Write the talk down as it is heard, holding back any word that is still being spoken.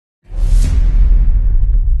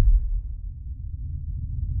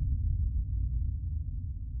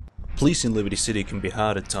Policing Liberty City can be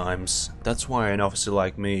hard at times. That's why an officer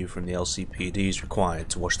like me from the LCPD is required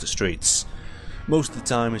to watch the streets. Most of the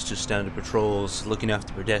time it's just standard patrols, looking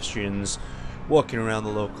after pedestrians, walking around the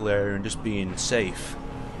local area and just being safe,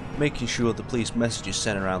 making sure the police message is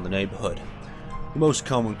sent around the neighbourhood. The most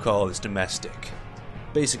common call is domestic.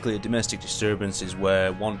 Basically, a domestic disturbance is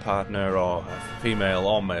where one partner or a female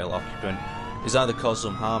or male occupant has either caused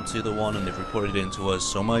some harm to the one and they've reported it in to us,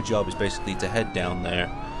 so my job is basically to head down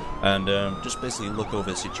there and just basically look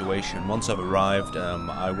over the situation. Once I've arrived,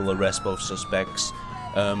 I will arrest both suspects.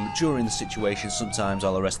 During the situation, sometimes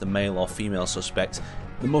I'll arrest the male or female suspect.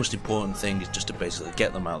 The most important thing is just to basically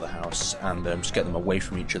get them out of the house and just get them away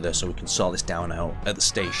from each other so we can sort this down out at the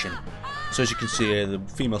station. So as you can see here, the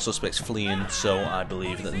female suspect's fleeing, so I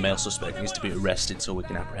believe that the male suspect needs to be arrested so we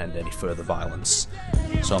can apprehend any further violence.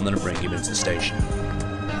 So I'm going to bring him into the station.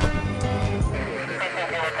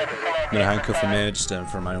 I'm going to handcuff him here just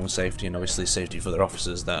for my own safety and obviously safety for the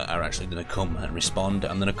officers that are actually going to come and respond.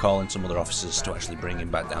 I'm going to call in some other officers to actually bring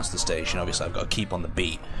him back down to the station. Obviously I've got to keep on the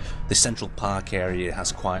beat. The Central Park area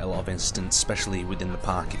has quite a lot of incidents, especially within the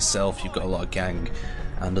park itself. You've got a lot of gang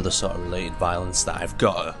and other sort of related violence that I've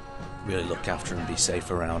got to really look after and be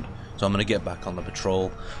safe around. So I'm going to get back on the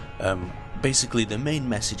patrol. Basically the main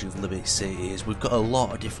message of Liberty City is we've got a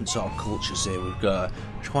lot of different sort of cultures here. We've got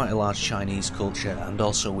quite a large Chinese culture and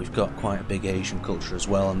also we've got quite a big Asian culture as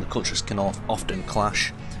well, and the cultures can often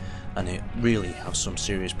clash and it really have some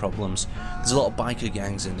serious problems. There's a lot of biker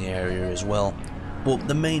gangs in the area as well, but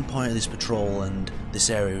the main point of this patrol and this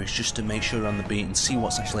area is just to make sure we're on the beat and see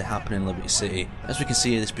what's actually happening in Liberty City. As we can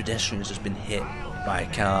see here, this pedestrian has just been hit by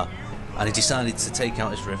a car and he decided to take out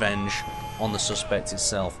his revenge on the suspect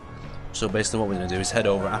itself. So basically what we're going to do is head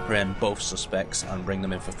over, apprehend both suspects and bring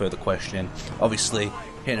them in for further questioning. Obviously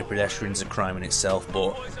hitting a pedestrian is a crime in itself,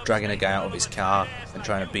 but dragging a guy out of his car and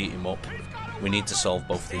trying to beat him up, we need to solve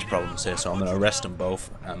both of these problems here. So I'm going to arrest them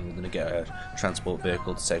both and we're going to get a transport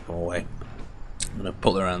vehicle to take them away. I'm going to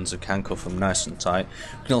put their hands and handcuff them nice and tight.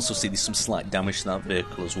 You can also see there's some slight damage to that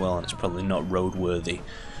vehicle as well, and it's probably not roadworthy.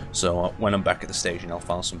 So when I'm back at the station I'll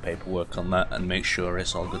file some paperwork on that and make sure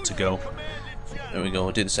it's all good to go. There we go,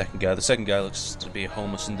 we'll do the second guy. The second guy looks to be a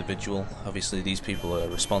homeless individual. Obviously these people are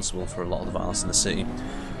responsible for a lot of the violence in the city.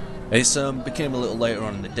 It's became a little later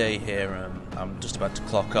on in the day here. I'm just about to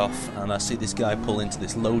clock off and I see this guy pull into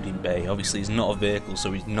this loading bay. Obviously he's not a vehicle,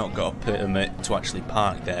 so he's not got a permit to actually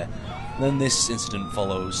park there. Then this incident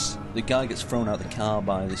follows. The guy gets thrown out the car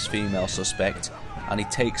by this female suspect and he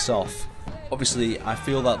takes off. Obviously I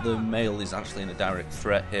feel that the male is actually in a direct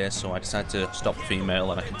threat here, so I decide to stop the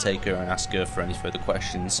female and I can take her and ask her for any further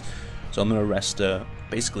questions. So I'm going to arrest her,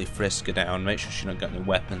 basically frisk her down, make sure she's not got any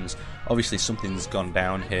weapons. Obviously something's gone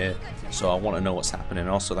down here, so I want to know what's happening.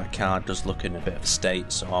 Also that car does look in a bit of a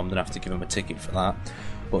state, so I'm going to have to give him a ticket for that.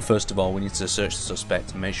 But first of all we need to search the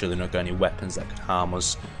suspect and make sure they've not got any weapons that could harm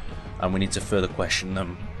us. And we need to further question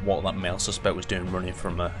them, what that male suspect was doing running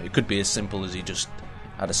from her. It could be as simple as he just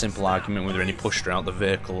had a simple argument with her and he pushed her out the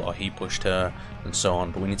vehicle, or he pushed her and so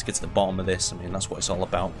on, but we need to get to the bottom of this. I mean, that's what it's all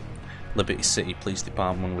about. Liberty City Police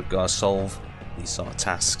Department, we've got to solve these sort of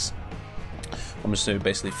tasks. I'm just going to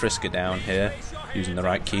basically frisk her down here using the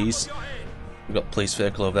right keys. We've got the police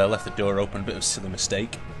vehicle over there, left the door open, a bit of a silly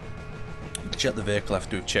mistake. Check the vehicle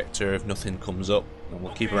after we've checked her. If nothing comes up, then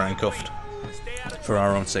we'll keep her handcuffed for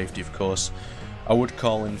our own safety, of course. I would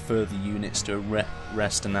call in further units to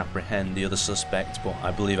arrest and apprehend the other suspect, but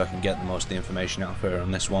I believe I can get the most of the information out of her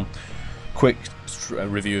on this one. Quick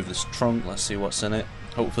review of this trunk, let's see what's in it.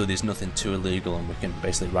 Hopefully there's nothing too illegal and we can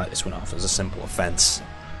basically write this one off as a simple offence.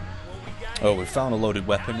 Oh, we found a loaded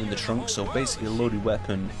weapon in the trunk, so basically a loaded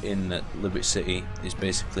weapon in Liberty City is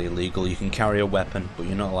basically illegal. You can carry a weapon, but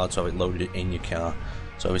you're not allowed to have it loaded in your car.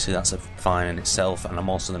 So obviously that's a fine in itself, and I'm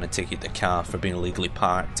also going to ticket the car for being illegally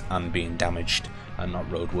parked and being damaged and not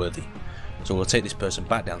roadworthy. So we'll take this person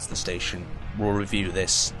back down to the station, we'll review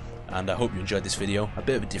this, and I hope you enjoyed this video, a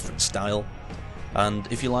bit of a different style. And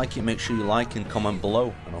if you like it, make sure you like and comment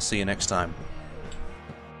below, and I'll see you next time.